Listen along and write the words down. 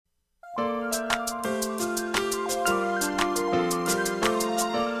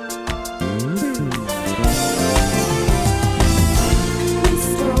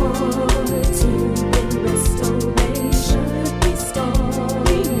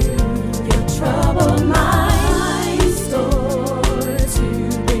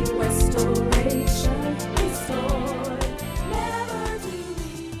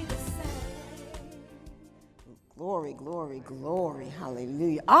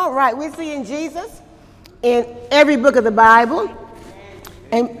All right, we're seeing Jesus in every book of the Bible,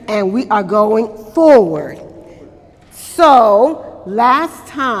 and we are going forward. So, last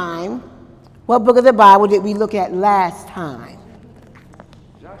time, what book of the Bible did we look at last time?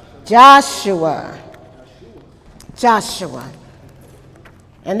 Joshua.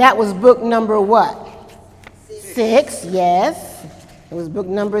 And that was book number what? 6, yes. It was book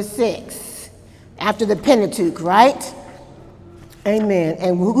number 6. After the Pentateuch, right? Amen.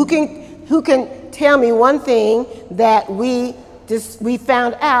 And who can tell me one thing that we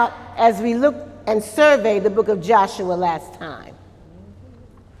found out as we looked and surveyed the book of Joshua last time?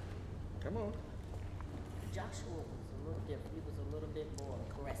 Come on. Joshua was a little different. He was a little bit more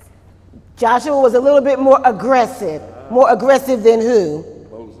aggressive. Joshua was a little bit more aggressive. More aggressive than who?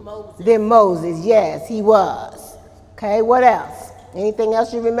 Moses. Than Moses. Yes, he was. Okay, what else? Anything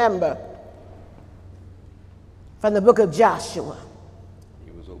else you remember from the book of Joshua?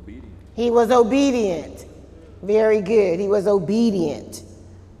 He was obedient. Very good. He was obedient.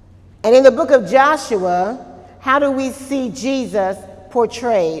 And in the book of Joshua, how do we see Jesus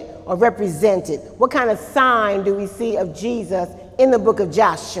portrayed or represented? What kind of sign do we see of Jesus in the book of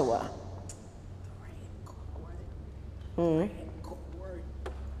Joshua? The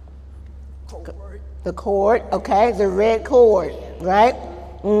cord, okay, the red cord, right?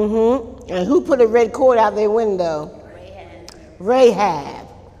 And who put a red cord out their window? Rahab.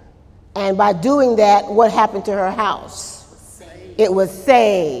 And by doing that, what happened to her house? It was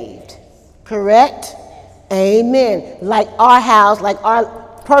saved. Correct? Amen. Like our house, like our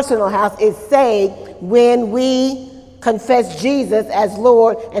personal house is saved when we confess Jesus as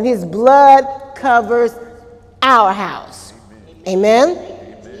Lord and his blood covers our house. Amen?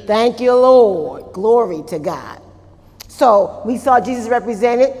 Thank you, Lord. Glory to God. So we saw Jesus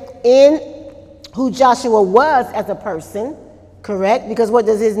represented in who Joshua was as a person. Correct? Because what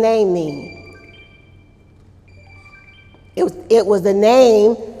does his name mean? It was the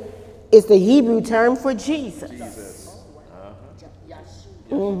name, it's the Hebrew term for Jesus.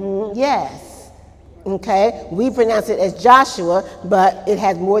 Yes. Okay? We pronounce it as Joshua, but it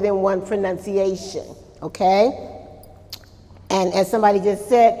has more than one pronunciation. Okay? And as somebody just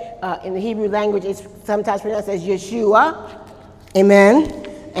said, in the Hebrew language, it's sometimes pronounced as Yeshua. Amen?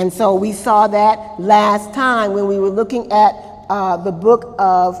 And so we saw that last time when we were looking at the book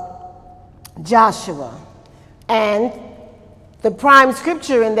of Joshua. And the prime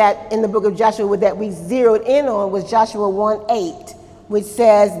scripture in the book of Joshua that we zeroed in on was Joshua 1:8, which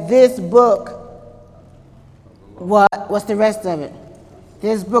says this book, what's the rest of it?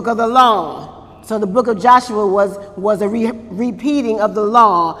 This book of the law. So the book of Joshua was a repeating of the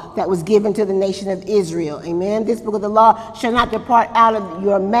law that was given to the nation of Israel. Amen. This book of the law shall not depart out of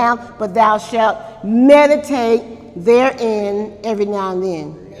your mouth, but thou shalt meditate therein every now and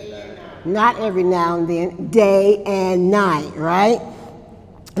then. Not every now and then, day and night, right?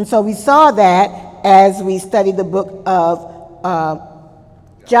 And so we saw that as we studied the book of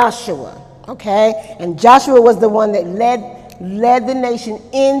Joshua, okay? And Joshua was the one that led the nation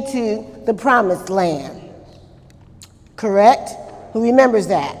into the promised land. Correct? Who remembers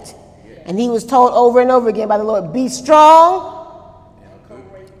that? And he was told over and over again by the Lord, be strong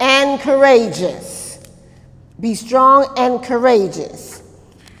and courageous. Be strong and courageous.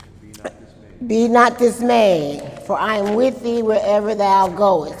 Be not dismayed, for I am with thee wherever thou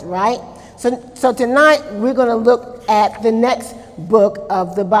goest, right? So tonight we're going to look at the next book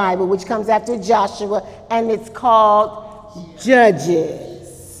of the Bible, which comes after Joshua, and it's called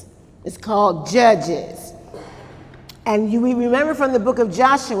Judges. It's called Judges. And we remember from the book of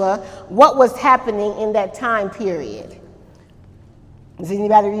Joshua what was happening in that time period. Does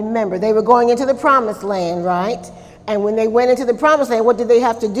anybody remember? They were going into the promised land, right? And when they went into the promised land, what did they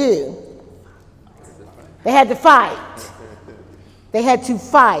have to do? They had to fight. They had to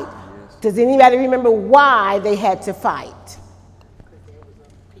fight. Does anybody remember why they had to fight?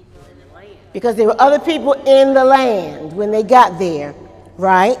 Because there were other people in the land when they got there,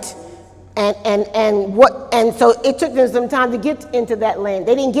 right? And so it took them some time to get into that land.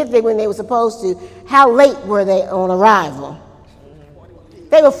 They didn't get there when they were supposed to. How late were they on arrival?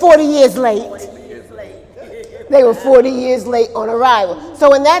 They were 40 years late. They were 40 years late on arrival.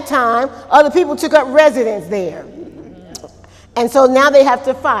 So in that time, other people took up residence there. And so now they have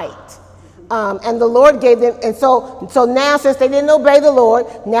to fight. And the Lord gave them, and so now since they didn't obey the Lord,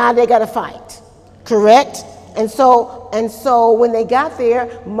 now they got to fight. Correct? And so when they got there,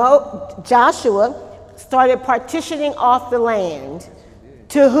 Joshua started partitioning off the land.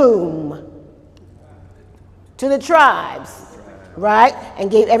 To whom? To the tribes. Right?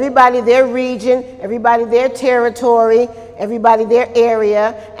 And gave everybody their region, everybody their territory, everybody their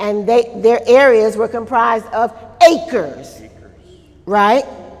area, and their areas were comprised of acres, right?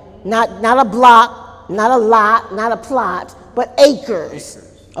 Not a block, not a lot, not a plot, but acres.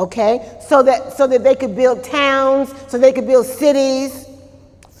 Okay, so that they could build towns, so they could build cities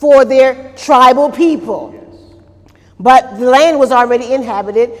for their tribal people. But the land was already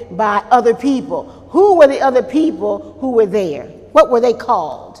inhabited by other people. Who were the other people who were there? What were they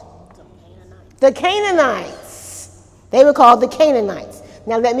called? The Canaanites. They were called the Canaanites.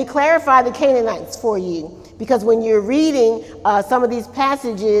 Now let me clarify the Canaanites for you, because when you're reading some of these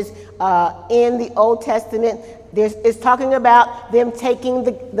passages in the Old Testament, it's talking about them taking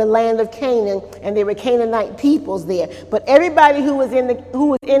the land of Canaan, and there were Canaanite peoples there. But everybody who was in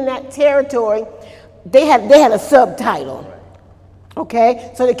that territory, they had a subtitle.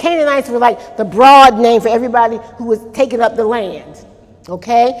 Okay, so the Canaanites were like the broad name for everybody who was taking up the land.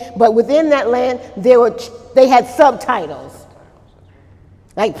 Okay, but within that land, they had subtitles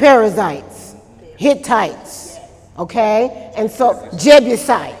like Perizzites, Hittites, okay, and so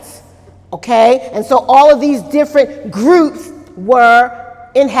Jebusites, okay, and so all of these different groups were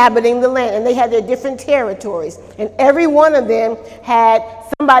inhabiting the land, and they had their different territories, and every one of them had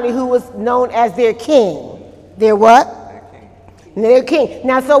somebody who was known as their king. Their what? Their king.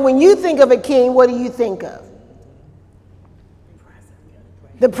 Now, so when you think of a king, what do you think of?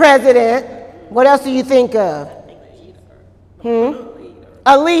 The president. What else do you think of?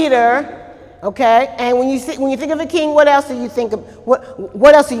 A leader. Okay. And when you think of a king, what else do you think of?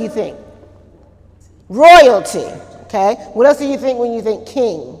 What else do you think? Royalty. Okay. What else do you think when you think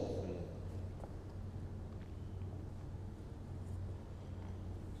king?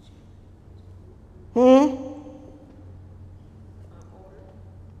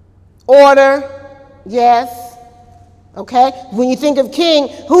 Order, yes. Okay. When you think of king,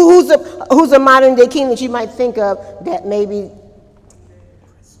 who's a modern day king that you might think of? That maybe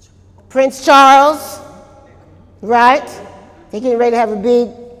Prince Charles, right? They're getting ready to have a big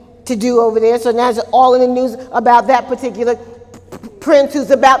to do over there. So now it's all in the news about that particular prince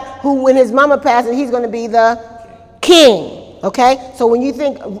who when his mama passes, he's going to be the king. Okay. So when you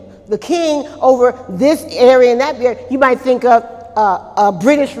think of the king over this area and that area, you might think of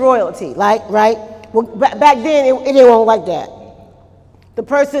British royalty, like, right? Well, back then, it didn't work like that. The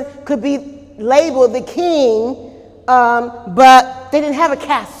person could be labeled the king, but they didn't have a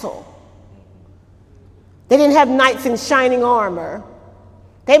castle. They didn't have knights in shining armor.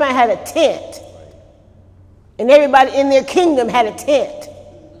 They might have had a tent. And everybody in their kingdom had a tent.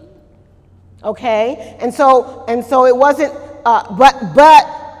 Okay? And so it wasn't,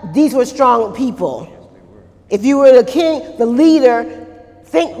 but these were strong people. If you were the king, the leader,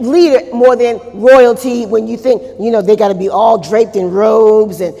 think leader more than royalty when you think, they got to be all draped in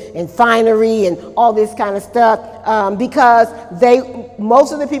robes and finery and all this kind of stuff, because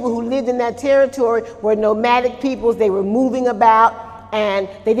most of the people who lived in that territory were nomadic peoples. They were moving about, and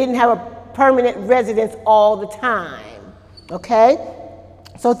they didn't have a permanent residence all the time, okay?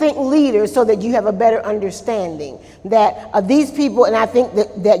 So think leaders so that you have a better understanding that these people, and I think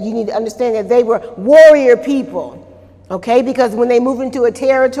that you need to understand that they were warrior people. Okay, because when they move into a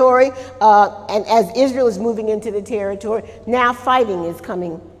territory, and as Israel is moving into the territory, now fighting is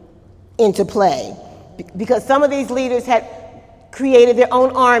coming into play. Because some of these leaders had created their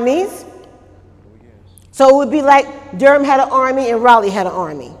own armies. So it would be like Durham had an army and Raleigh had an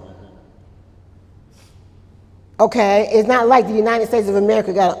army. Okay, it's not like the United States of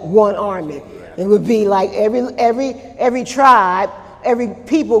America got one army. It would be like every tribe, every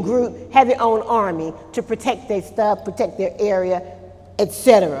people group had their own army to protect their stuff, protect their area,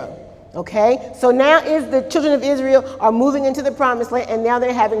 etc. Okay, so now the children of Israel are moving into the promised land, and now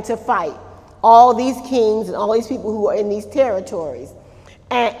they're having to fight all these kings and all these people who are in these territories,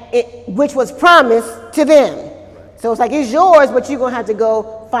 which was promised to them. So it's like, it's yours, but you're going to have to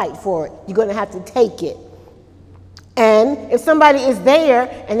go fight for it. You're going to have to take it. And if somebody is there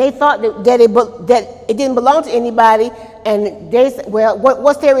and they thought that it didn't belong to anybody, and they say, well,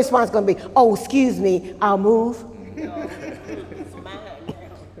 what's their response going to be? Oh, excuse me, I'll move.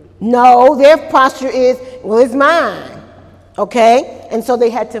 No, their posture is, well, it's mine. Okay? And so they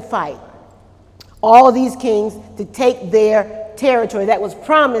had to fight all these kings to take their territory that was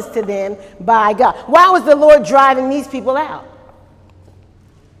promised to them by God. Why was the Lord driving these people out?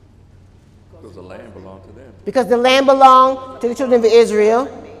 Because the land belonged to them. Because the land belonged to the children of Israel.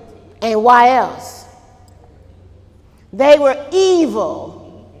 And why else? They were evil.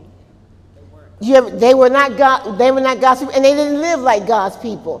 They were not God's people, and they didn't live like God's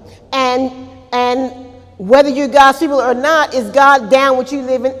people. And whether you're God's people or not, is God down with you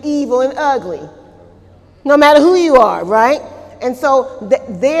living evil and ugly? No matter who you are, right? And so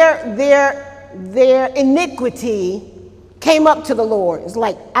their iniquity came up to the Lord. It's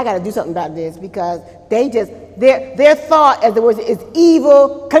like, I got to do something about this, because their thought, as the word is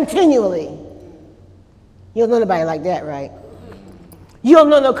evil continually. You don't know nobody like that, right? You don't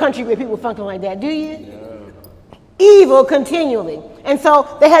know no country where people function like that, do you? No. Evil continually. And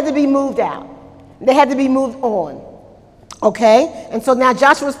so they had to be moved out. They had to be moved on. Okay? And so now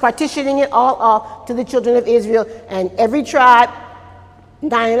Joshua's partitioning it all off to the children of Israel, and every tribe,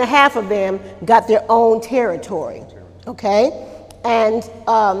 9.5 of them, got their own territory. Okay? And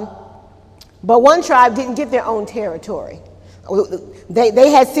but one tribe didn't get their own territory. They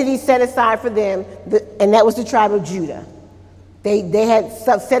had cities set aside for them, and that was the tribe of Judah. They had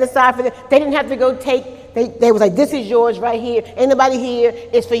stuff set aside for them. They didn't have to go take. They was like, this is yours right here. Ain't nobody here.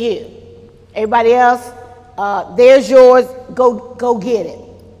 It's for you. Everybody else, there's yours. Go get it.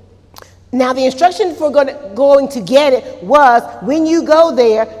 Now the instruction for going to get it was, when you go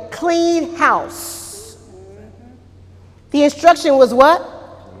there, clean house. The instruction was what?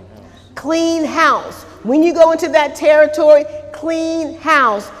 Clean house. When you go into that territory, clean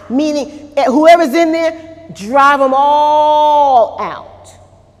house, meaning whoever's in there, drive them all out.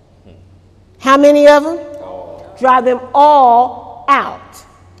 How many of them? Drive them all out.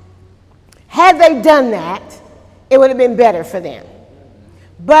 Had they done that, it would have been better for them.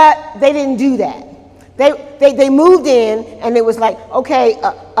 But they didn't do that. They moved in, and it was like, okay,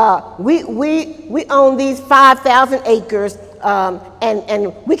 we own these 5,000 acres,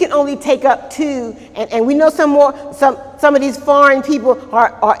 and we can only take up 2, and we know some of these foreign people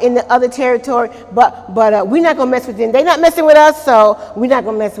are in the other territory, but we're not gonna mess with them. They're not messing with us, so we're not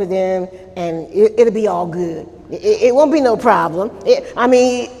gonna mess with them, and it'll be all good. It won't be no problem.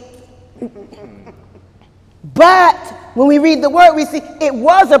 But when we read the word, we see it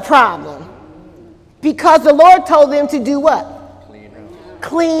was a problem, because the Lord told them to do what?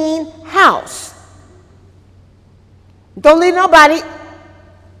 Clean house. Don't leave nobody.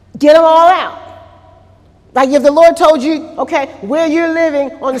 Get them all out. Like if the Lord told you, okay, where you're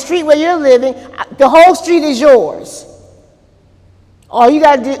living, on the street where you're living, the whole street is yours. All you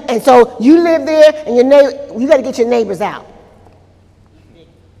got to do, and so you live there, and you got to get your neighbors out.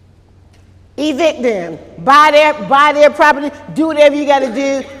 Evict them. Buy their property. Do whatever you got to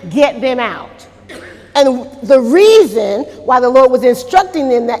do. Get them out. And the reason why the Lord was instructing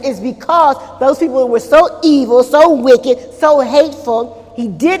them that is because those people were so evil, so wicked, so hateful. He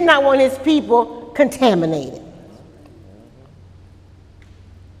did not want his people contaminated.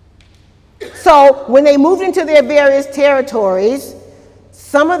 So when they moved into their various territories,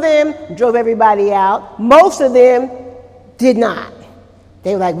 some of them drove everybody out. Most of them did not.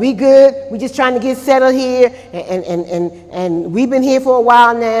 They were like, we good, we just trying to get settled here, and we've been here for a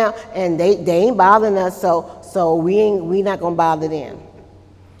while now, and they ain't bothering us, so we not gonna bother them.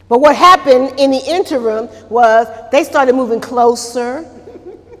 But what happened in the interim was they started moving closer.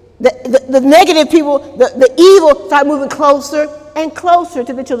 The negative people, the evil, started moving closer and closer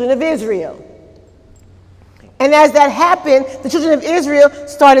to the children of Israel. And as that happened, the children of Israel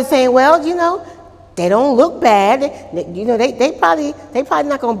started saying, well, they don't look bad. They probably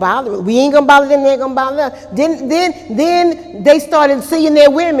not gonna bother us. We ain't gonna bother them. They ain't gonna bother us. Then they started seeing their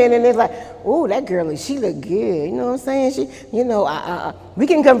women, and it's like, oh, that girl, she look good. You know what I'm saying? We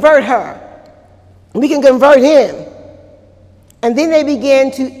can convert her. We can convert him. And then they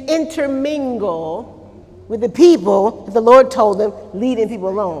began to intermingle with the people that the Lord told them, leave them people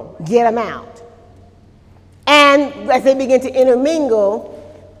alone, get them out. And as they began to intermingle,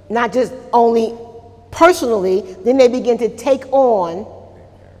 not just only personally, then they begin to take on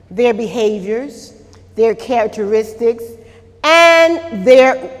their behaviors, their characteristics, and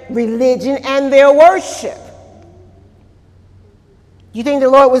their religion and their worship. You think the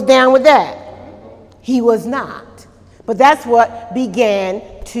Lord was down with that? He was not. But that's what began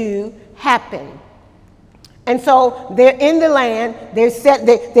to happen. And so they're in the land,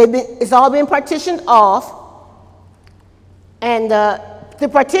 it's all been partitioned off, and the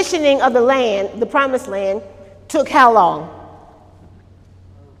partitioning of the land, the promised land, took how long?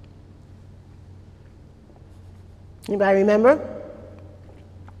 Anybody remember?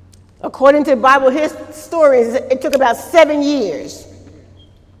 According to Bible historians, it took about 7 years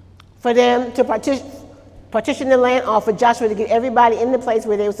for them to partition the land off, for Joshua to get everybody in the place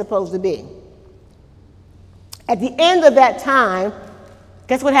where they were supposed to be. At the end of that time,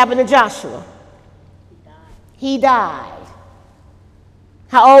 guess what happened to Joshua? He died.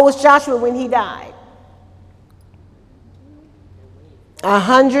 How old was Joshua when he died?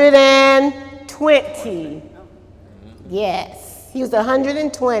 120. Yes, he was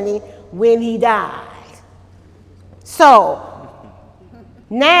 120 when he died. So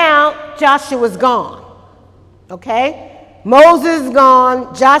now Joshua's gone. Okay? Moses is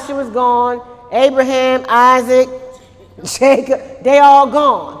gone, Joshua's gone, Abraham, Isaac, Jacob, they all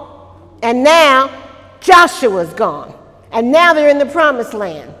gone. And now Joshua's gone. And now they're in the promised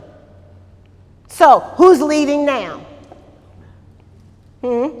land. So who's leading now?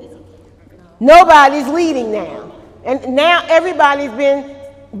 Nobody's leading now. And now everybody's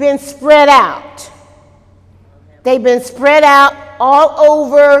been spread out. They've been spread out all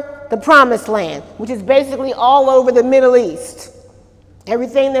over the promised land, which is basically all over the Middle East.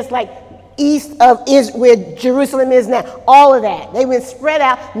 Everything that's like east of where Jerusalem is now, all of that. They've been spread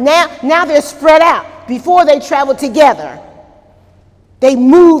out. Now they're spread out. Before they traveled together. They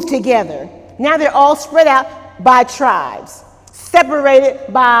moved together. Now they're all spread out by tribes,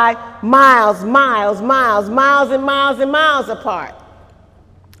 separated by miles and miles and miles apart.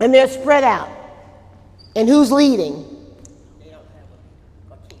 And they're spread out. And who's leading?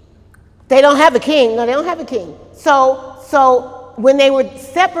 They don't have a king. No, they don't have a king. So when they were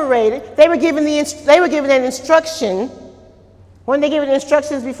separated, they were given an instruction. When they given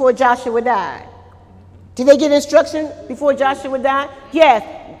instructions before Joshua died. Did they get instruction before Joshua died?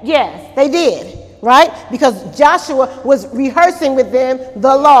 Yes, they did. Right? Because Joshua was rehearsing with them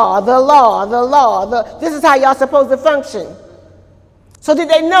the law. This is how y'all supposed to function. So did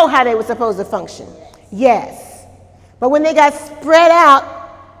they know how they were supposed to function? Yes. But when they got spread out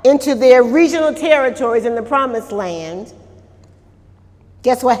into their regional territories in the promised land,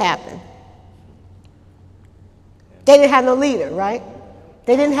 guess what happened? They didn't have no leader, right?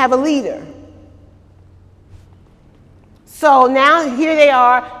 They didn't have a leader. So now here they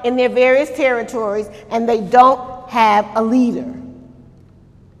are in their various territories, and they don't have a leader.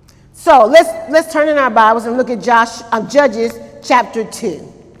 So let's turn in our Bibles and look at Judges chapter 2.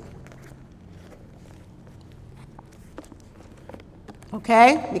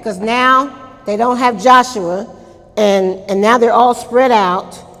 Okay? Because now they don't have Joshua, and now they're all spread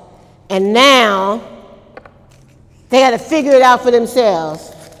out, and now they got to figure it out for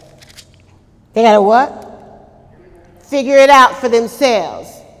themselves. They got to what? Figure it out for themselves.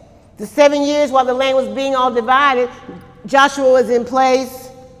 The 7 years while the land was being all divided, Joshua was in place.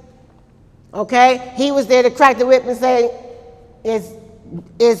 Okay? He was there to crack the whip and say, it's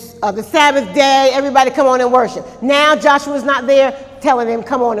the Sabbath day, everybody come on and worship. Now Joshua's not there telling them,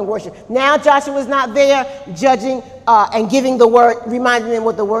 come on and worship. Now Joshua's not there judging and giving the word, reminding them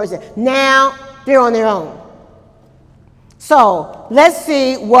what the word is. Now they're on their own. So let's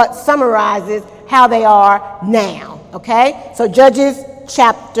see what summarizes how they are now. Okay? So Judges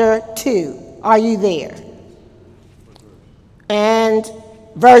chapter 2. Are you there? And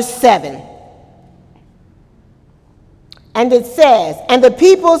verse 7. And it says, and the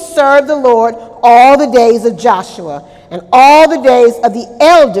people served the Lord all the days of Joshua and all the days of the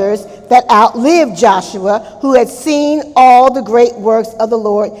elders that outlived Joshua, who had seen all the great works of the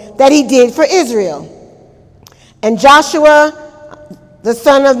Lord that he did for Israel. And Joshua, the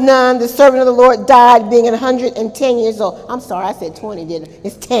son of Nun, the servant of the Lord, died being 110 years old. I'm sorry, I said 20, didn't I?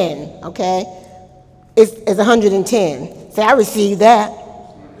 It's 10, okay? It's 110. Say, I received that.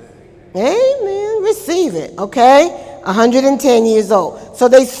 Amen. Receive it, okay? 110 years old. So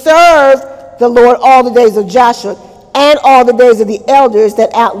they served the Lord all the days of Joshua and all the days of the elders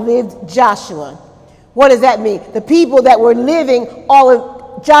that outlived Joshua. What does that mean? The people that were living all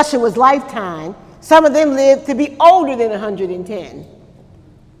of Joshua's lifetime, some of them lived to be older than 110.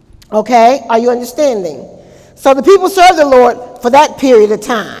 Okay? Are you understanding? So the people served the Lord for that period of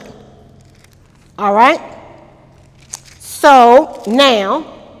time. All right? So now,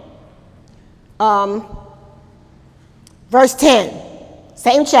 verse 10,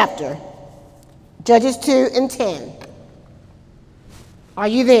 same chapter, Judges 2 and 10. Are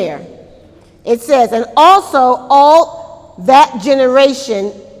you there? It says, and also all that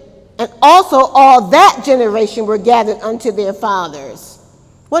generation were gathered unto their fathers.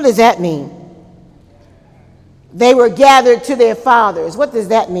 What does that mean? They were gathered to their fathers. What does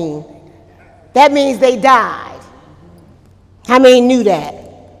that mean? That means they died. How many knew that?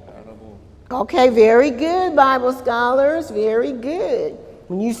 Okay, very good, Bible scholars. Very good.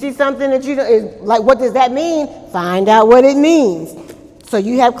 When you see something that you don't, is like, what does that mean? Find out what it means. So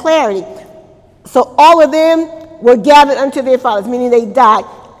you have clarity. So all of them were gathered unto their fathers, meaning they died.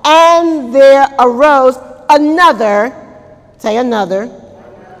 And there arose another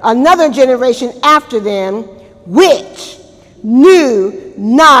generation after them, which knew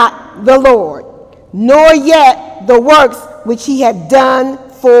not the Lord, nor yet the works which he had done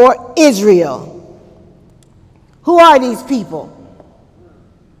for Israel. Who are these people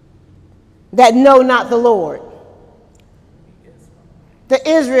that know not the Lord? the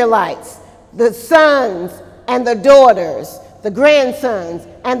Israelites, the sons and the daughters, the grandsons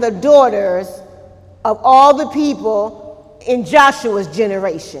and the daughters of all the people in Joshua's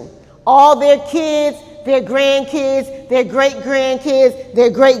generation. All their kids, their grandkids, their great-grandkids, their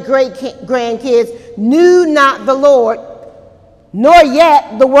great-great-grandkids knew not the Lord, nor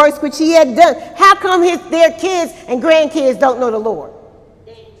yet the works which he had done. How come their kids and grandkids don't know the Lord?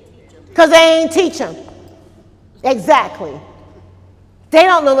 Because they ain't teach them. Exactly. They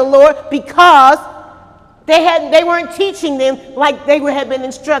don't know the Lord because they weren't teaching them like they had been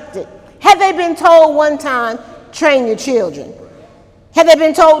instructed. Had they been told one time, train your children? Had they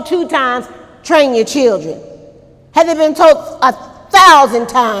been told 2 times, train your children? Had they been told 1,000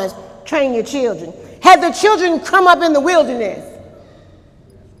 times, train your children? Had the children come up in the wilderness?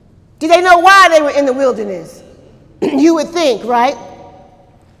 Did they know why they were in the wilderness? You would think, right?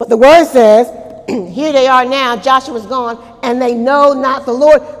 But the word says, here they are now, Joshua's gone, and they know not the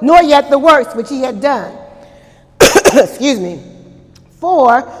Lord, nor yet the works which he had done. Excuse me.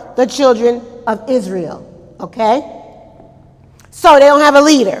 For the children of Israel. Okay? So they don't have a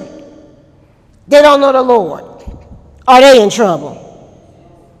leader. They don't know the Lord. Are they in trouble?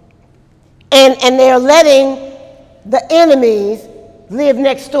 And they're letting the enemies live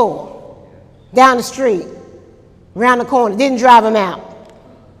next door, down the street, around the corner. Didn't drive them out.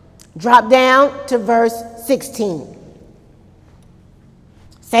 Drop down to verse 16.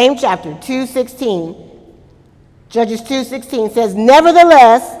 Same chapter, 2:16. Judges 2:16 says,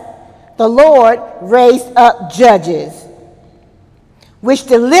 nevertheless, the Lord raised up judges, which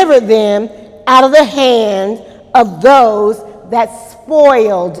delivered them out of the hand of those that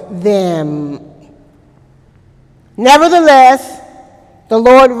spoiled them. Nevertheless, the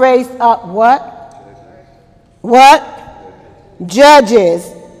Lord raised up what? What? Judges,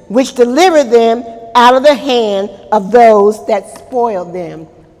 which delivered them out of the hand of those that spoiled them.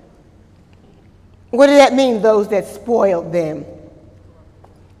 What does that mean, those that spoiled them?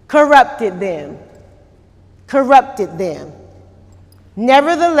 Corrupted them. Corrupted them.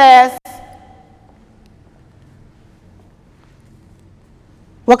 Nevertheless,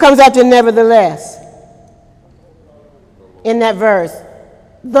 what comes after nevertheless? In that verse,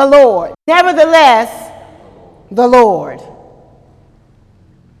 the Lord. Nevertheless, the Lord.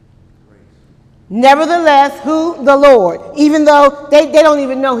 Nevertheless, who? The Lord. Even though they don't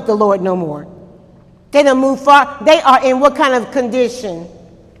even know the Lord no more. They don't move far. They are in what kind of condition?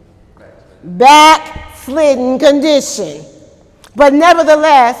 Backslidden condition. But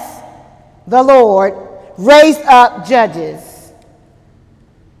nevertheless, the Lord raised up judges.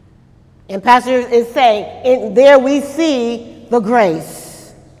 And Pastor is saying, there we see the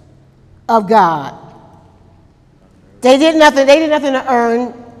grace of God. They did nothing to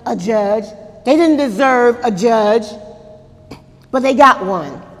earn a judge. They didn't deserve a judge, but they got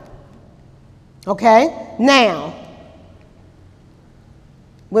one. Okay? Now,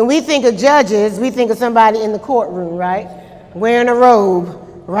 when we think of judges, we think of somebody in the courtroom, right? Wearing a robe,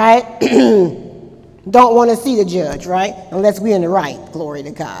 right? Don't want to see the judge, right? Unless we're in the right, glory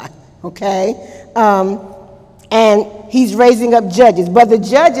to God. Okay? And he's raising up judges. But the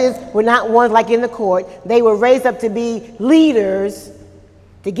judges were not ones like in the court. They were raised up to be leaders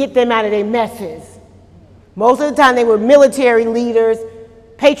to get them out of their messes. Most of the time they were military leaders,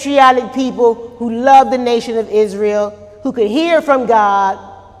 patriotic people who loved the nation of Israel, who could hear from God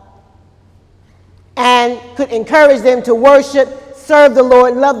and could encourage them to worship, serve the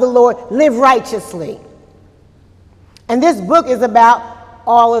Lord, love the Lord, live righteously. And this book is about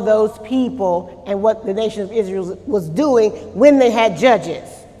all of those people and what the nation of Israel was doing when they had judges.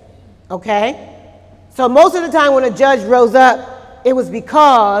 Okay? So most of the time when a judge rose up, it was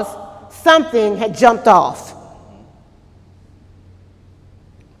because something had jumped off.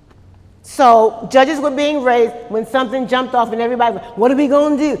 So judges were being raised when something jumped off and everybody was, what are we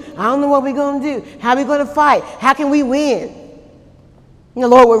going to do? I don't know what we're going to do. How are we going to fight? How can we win? And the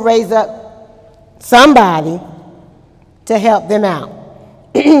Lord would raise up somebody to help them out.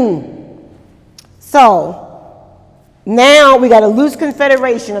 So now we got a loose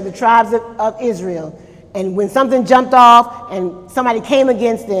confederation of the tribes of Israel. And when something jumped off and somebody came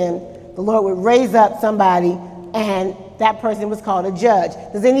against them, the Lord would raise up somebody, and that person was called a judge.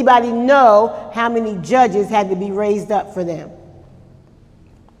 Does anybody know how many judges had to be raised up for them?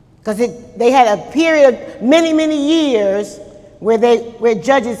 Because they had a period of many, many years where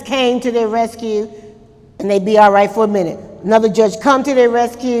judges came to their rescue and they'd be all right for a minute. Another judge come to their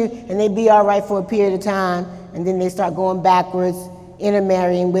rescue and they'd be all right for a period of time, and then they start going backwards,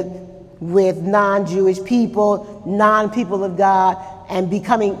 intermarrying with non-Jewish people, non-people of God, and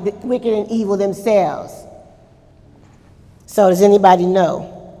becoming wicked and evil themselves. So does anybody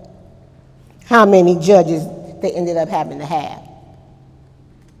know how many judges they ended up having to have?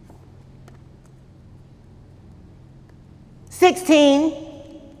 16.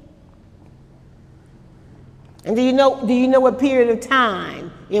 And do you know what period of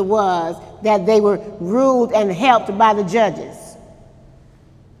time it was that they were ruled and helped by the judges?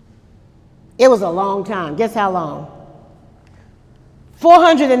 It was a long time. Guess how long?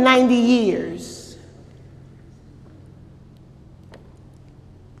 490 years.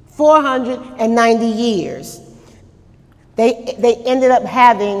 490 years. They ended up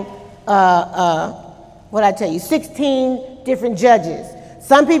having, what I tell you, 16 different judges.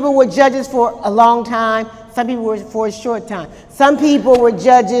 Some people were judges for a long time. Some people were for a short time. Some people were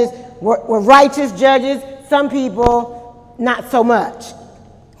judges, were righteous judges. Some people, not so much.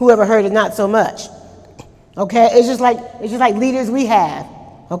 Whoever heard of not so much? Okay, it's just like leaders we have.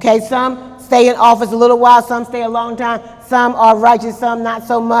 Okay, some stay in office a little while, some stay a long time, some are righteous, some not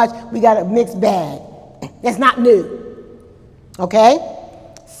so much. We got a mixed bag. That's not new. Okay,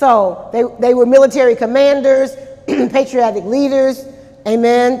 so they were military commanders, patriotic leaders,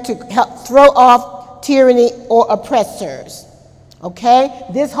 amen, to help throw off tyranny or oppressors. Okay,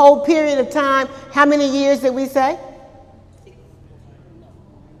 this whole period of time, how many years did we say?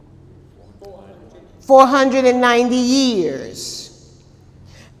 490 years.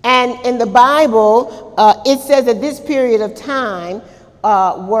 And in the Bible, it says that this period of time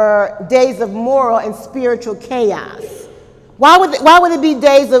were days of moral and spiritual chaos. Why would it be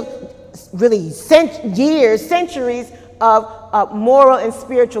days of really centuries of moral and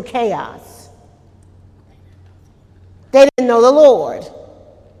spiritual chaos? They didn't know the Lord.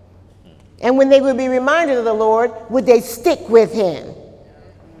 And when they would be reminded of the Lord, would they stick with him?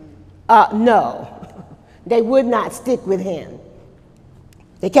 No. They would not stick with him.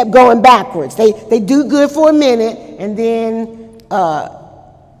 They kept going backwards. They do good for a minute, and then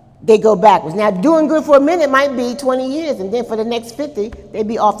they go backwards. Now, doing good for a minute might be 20 years, and then for the next 50, they'd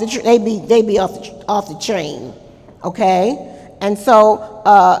be off the train. Okay, and so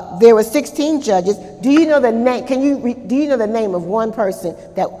there were 16 judges. Do you know the name? Do you know the name of one person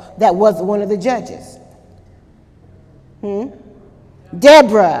that was one of the judges?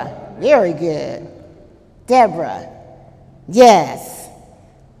 Deborah. Very good. Deborah. Yes.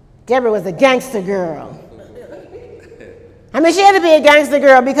 Deborah was a gangster girl. I mean, she had to be a gangster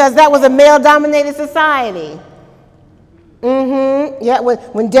girl because that was a male-dominated society. Yeah,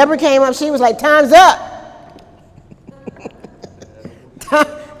 when Deborah came up, she was like, time's up.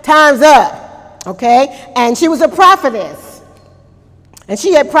 Time's up. Okay? And she was a prophetess. And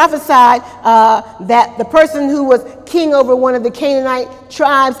she had prophesied that the person who was king over one of the Canaanite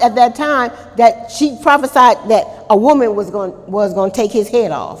tribes at that time, that she prophesied that a woman was going to take his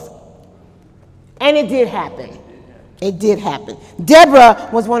head off. And it did happen. It did happen. Deborah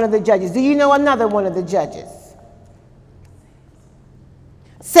was one of the judges. Do you know another one of the judges?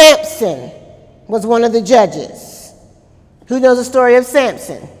 Samson was one of the judges. Who knows the story of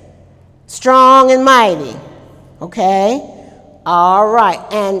Samson? Strong and mighty. Okay? All right.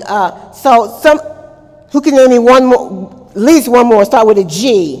 And who can name me one more, at least one more, start with a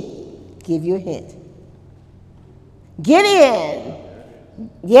G. Give you a hint. Gideon.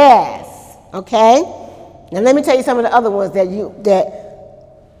 Yes. Okay? Now let me tell you some of the other ones that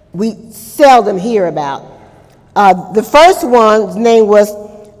we seldom hear about. The first one's name was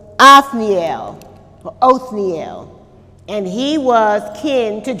Othniel, and he was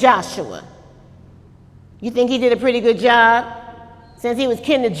kin to Joshua. You think he did a pretty good job since he was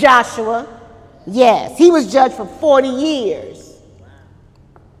kin to Joshua? Yes, he was judged for 40 years.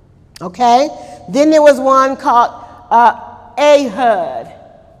 Okay? Then there was one called Ehud.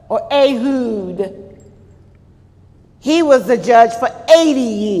 He was the judge for 80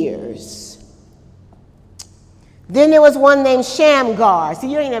 years. Then there was one named Shamgar.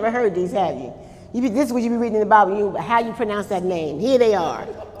 See, you ain't never heard these, have you? This is what you be reading in the Bible, how you pronounce that name. Here they are,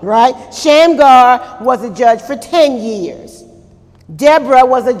 right? Shamgar was a judge for 10 years. Deborah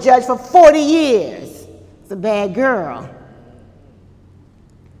was a judge for 40 years. It's a bad girl.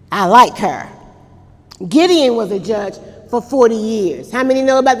 I like her. Gideon was a judge for 40 years. How many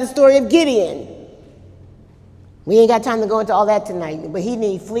know about the story of Gideon? We ain't got time to go into all that tonight, but he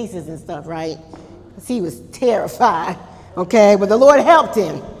needed fleeces and stuff, right? Because he was terrified, okay? But the Lord helped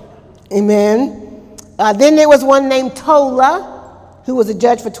him. Amen. Then there was one named Tola, who was a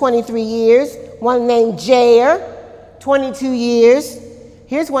judge for 23 years. One named Jair, 22 years.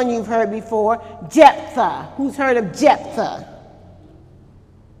 Here's one you've heard before, Jephthah. Who's heard of Jephthah?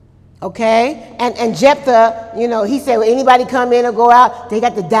 Okay? And Jephthah, he said, well, anybody come in or go out, they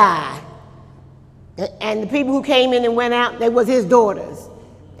got to die. And the people who came in and went out, they was his daughters.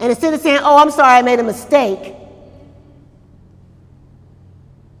 And instead of saying, oh, I'm sorry, I made a mistake,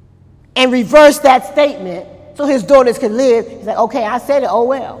 and reverse that statement so his daughters could live, he's like, okay, I said it, oh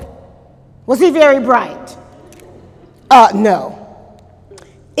well. Was he very bright? No.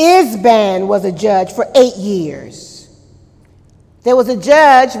 Isban was a judge for 8 years. There was a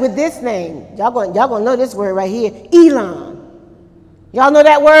judge with this name. Y'all gonna know this word right here, Elon. Y'all know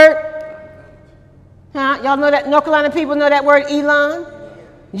that word? Huh? Y'all know that? North Carolina people know that word, Elon?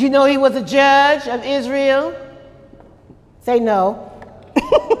 Did you know he was a judge of Israel? Say no.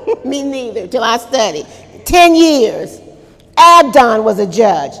 Me neither, till I studied. 10 years. Abdon was a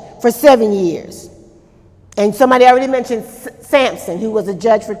judge for 7 years. And somebody already mentioned Samson, who was a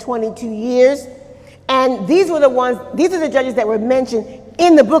judge for 22 years. And these are the judges that were mentioned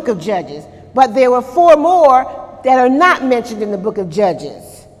in the book of Judges. But there were 4 more that are not mentioned in the book of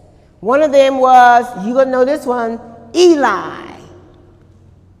Judges. One of them was, you're going to know this one, Eli.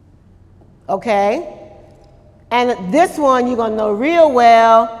 Okay? And this one you're going to know real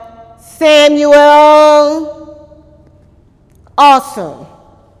well, Samuel. Awesome.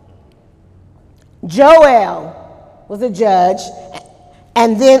 Joel was a judge,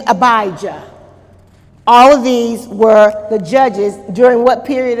 and then Abijah. All of these were the judges during what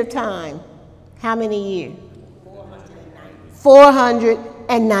period of time? How many years?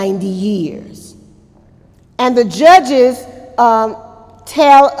 490 years. And the judges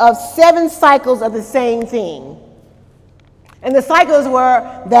tell of 7 cycles of the same thing. And the cycles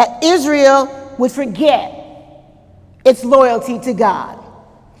were that Israel would forget its loyalty to God.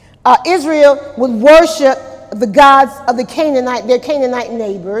 Israel would worship the gods of their Canaanite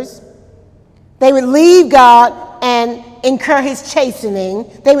neighbors. They would leave God and incur his chastening.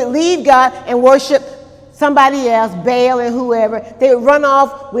 They would leave God and worship somebody else, Baal and whoever. They would run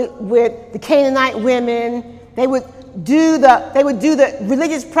off with the Canaanite women. They would do the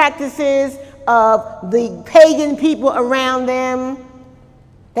religious practices of the pagan people around them.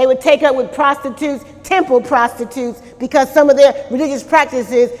 They would take up with prostitutes, temple prostitutes, because some of their religious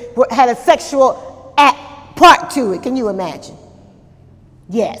practices had a sexual part to it. Can you imagine?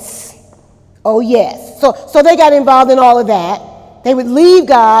 Yes. Oh, yes. So they got involved in all of that. They would leave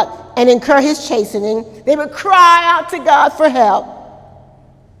God and incur his chastening. They would cry out to God for help.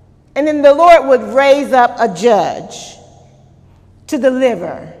 And then the Lord would raise up a judge to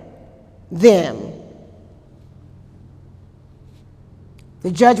deliver them.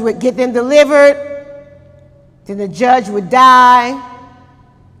 The judge would get them delivered, then the judge would die,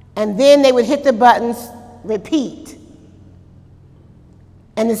 and then they would hit the buttons, repeat.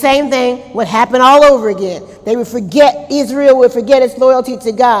 And the same thing would happen all over again. Israel would forget its loyalty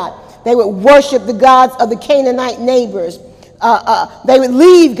to God. They would worship the gods of the Canaanite neighbors. They would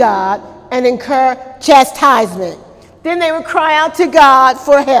leave God and incur chastisement. Then they would cry out to God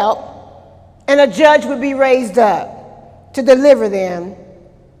for help, and a judge would be raised up to deliver them.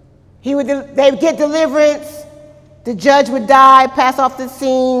 They would get deliverance, the judge would die, pass off the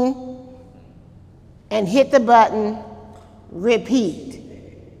scene, and hit the button, repeat.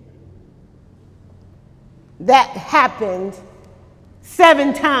 That happened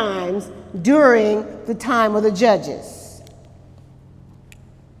 7 times during the time of the judges.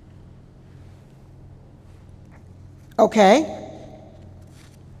 Okay?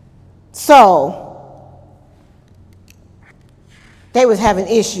 So, they was having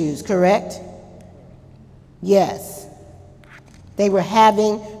issues, correct? Yes. They were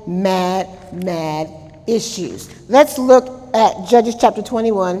having mad issues. Let's look at Judges chapter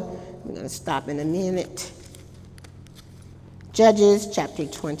 21. I'm going to stop in a minute. Judges chapter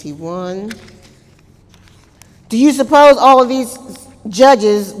 21. Do you suppose all of these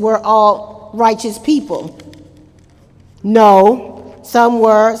judges were all righteous people? No. Some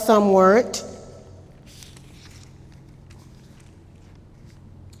were, some weren't.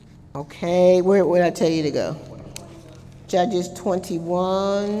 Okay, where did I tell you to go? Judges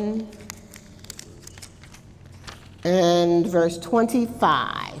 21 and verse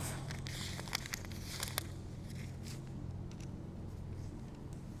 25.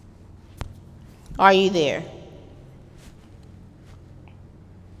 Are you there?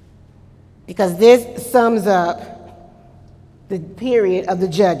 Because this sums up the period of the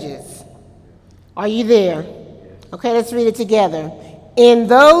judges. Are you there? Okay, let's read it together. In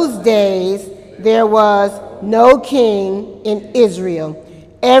those days, there was no king in Israel.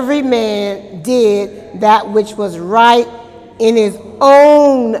 Every man did that which was right in his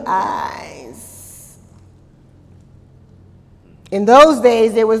own eyes. In those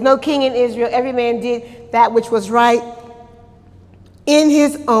days, there was no king in Israel. Every man did that which was right in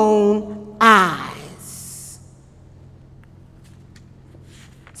his own eyes.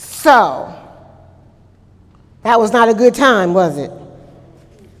 So, that was not a good time, was it?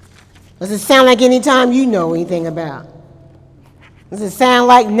 Does it sound like any time you know anything about? Does it sound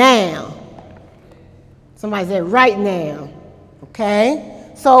like now? Somebody said right now. Okay?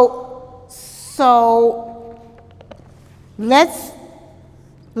 So let's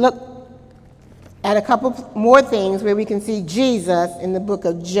look at a couple more things where we can see Jesus in the book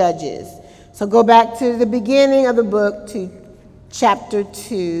of Judges. So go back to the beginning of the book, to chapter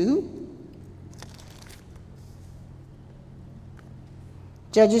 2.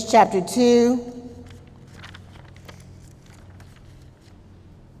 Judges chapter 2.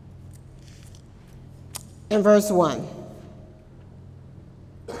 And verse 1.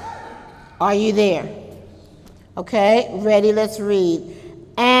 Are you there? Okay, ready, let's read.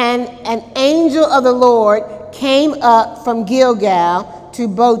 And an angel of the Lord came up from Gilgal to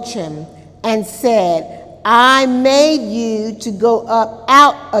Bochim and said, I made you to go up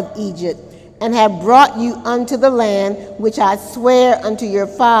out of Egypt and have brought you unto the land which I swear unto your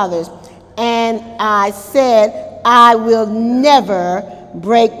fathers. And I said, I will never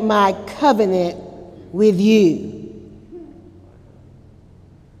break my covenant with you.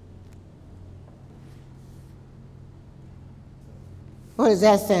 What does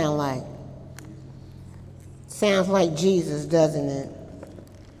that sound like? Sounds like Jesus, doesn't it?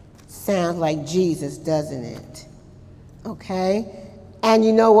 Sounds like Jesus, doesn't it? Okay? And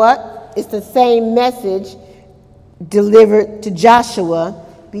you know what? It's the same message delivered to Joshua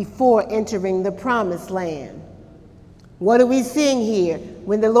before entering the promised land. What are we seeing here?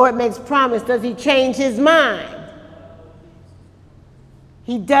 When the Lord makes promise, does he change his mind?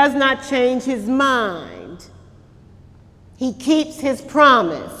 He does not change his mind. He keeps his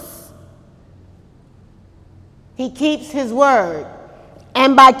promise. He keeps his word.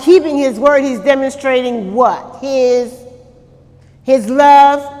 And by keeping his word, he's demonstrating what? His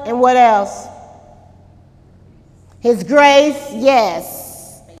love, and what else? His grace,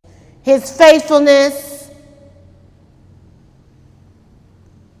 yes. His faithfulness.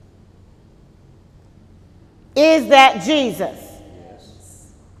 Is that Jesus?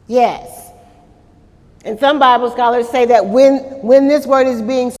 Yes. And some Bible scholars say that when this word is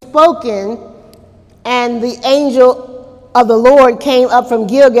being spoken and the angel of the Lord came up from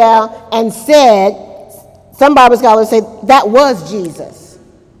Gilgal and said, some Bible scholars say that was Jesus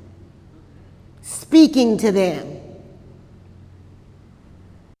speaking to them.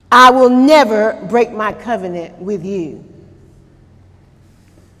 I will never break my covenant with you.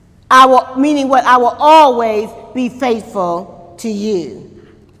 Meaning what? I will always be faithful to you.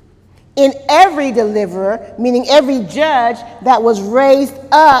 In every deliverer, meaning every judge that was raised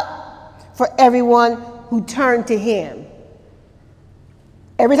up for everyone who turned to him.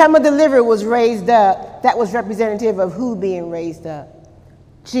 Every time a deliverer was raised up, that was representative of who being raised up?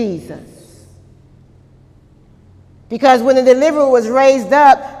 Jesus. Because when the deliverer was raised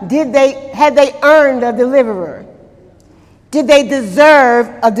up, had they earned a deliverer? Did they deserve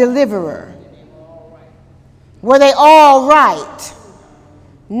a deliverer? Were they all right?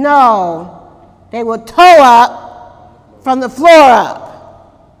 No, they were tore up from the floor up.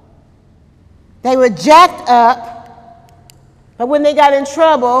 They were jacked up, but when they got in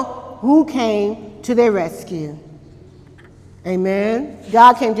trouble, who came to their rescue? Amen.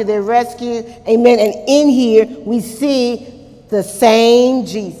 God came to their rescue. Amen. And in here, we see the same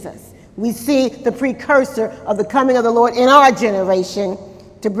Jesus. We see the precursor of the coming of the Lord in our generation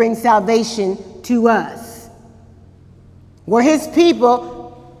to bring salvation to us. Were his people,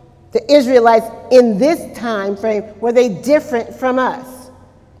 the Israelites in this time frame, were they different from us?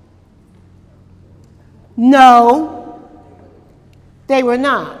 No, they were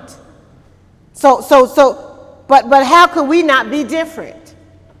not. But how could we not be different?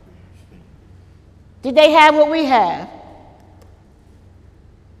 Did they have what we have?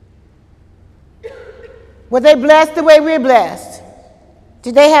 Were they blessed the way we're blessed?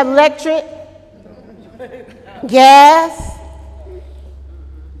 Did they have electric? Gas?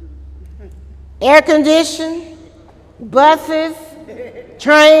 Air conditioning, buses,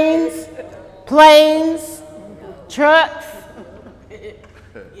 trains, planes, trucks,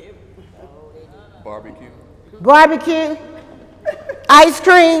 barbecue, ice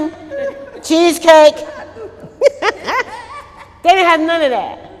cream, cheesecake. They didn't have none of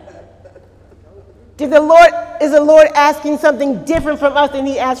that. Is the Lord asking something different from us than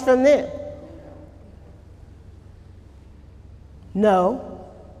he asked from them? No.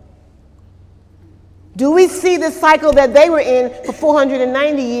 Do we see the cycle that they were in for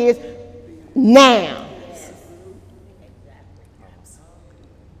 490 years now?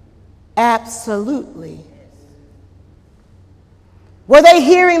 Absolutely. Were they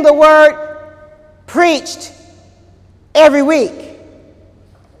hearing the word preached every week?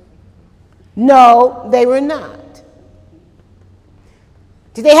 No, they were not.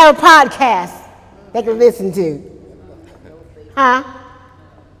 Did they have a podcast they could listen to? Huh?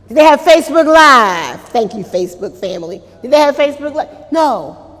 Did they have Facebook Live? Thank you, Facebook family. Did they have Facebook Live?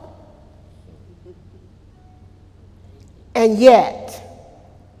 No. And yet,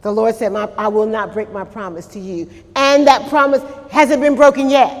 the Lord said, I will not break my promise to you. And that promise hasn't been broken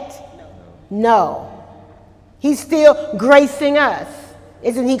yet. No. He's still gracing us.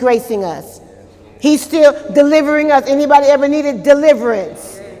 Isn't he gracing us? He's still delivering us. Anybody ever needed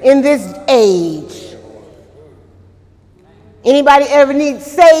deliverance in this age? Anybody ever need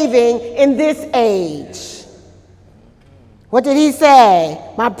saving in this age? What did he say?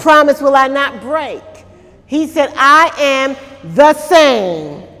 My promise will I not break. He said, I am the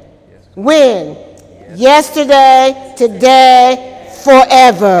same. When? Yesterday, today,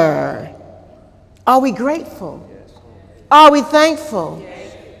 forever. Are we grateful? Are we thankful?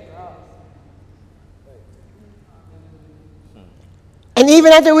 And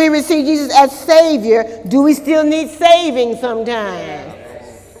even after we receive Jesus as Savior, do we still need saving sometimes?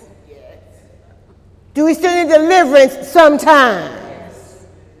 Do we still need deliverance sometimes?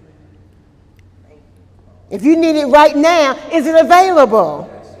 If you need it right now, is it available?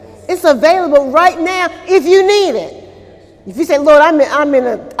 It's available right now if you need it. If you say, Lord, I'm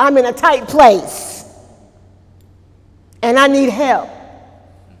in a tight place and I need help,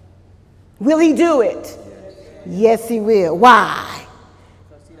 will he do it? Yes, he will. Why?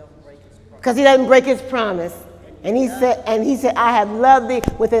 Because he doesn't break his promise. And he said, I have loved thee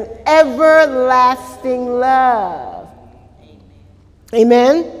with an everlasting love.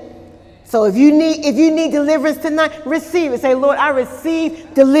 Amen. So if you need deliverance tonight, receive it. Say, Lord, I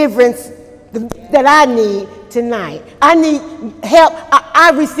receive deliverance that I need tonight. I need help.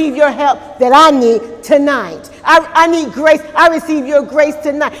 I receive your help that I need tonight. I need grace. I receive your grace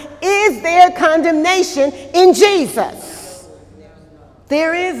tonight. Is there condemnation in Jesus?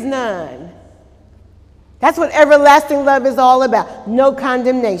 There is none. That's what everlasting love is all about. No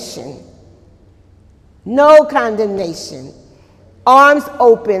condemnation. No condemnation. Arms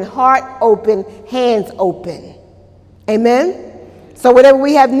open, heart open, hands open. Amen? So whatever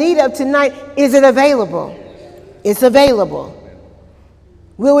we have need of tonight, is it available? It's available.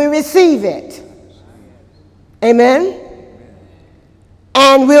 Will we receive it? Amen?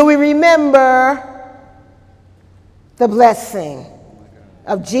 And will we remember the blessing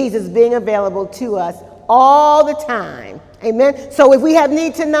of Jesus being available to us all the time? Amen. So if we have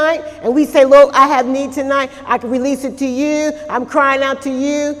need tonight and we say, Lord, I have need tonight, I can release it to you. I'm crying out to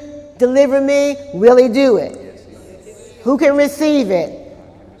you. Deliver me. Will he do it? Who can receive it?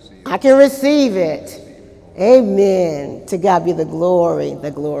 I can receive it. Amen. To God be the glory,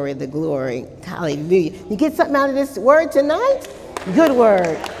 the glory, the glory. Hallelujah. You get something out of this word tonight? Good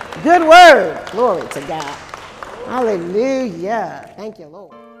word. Good word. Glory to God. Hallelujah. Thank you,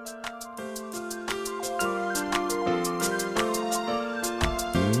 Lord.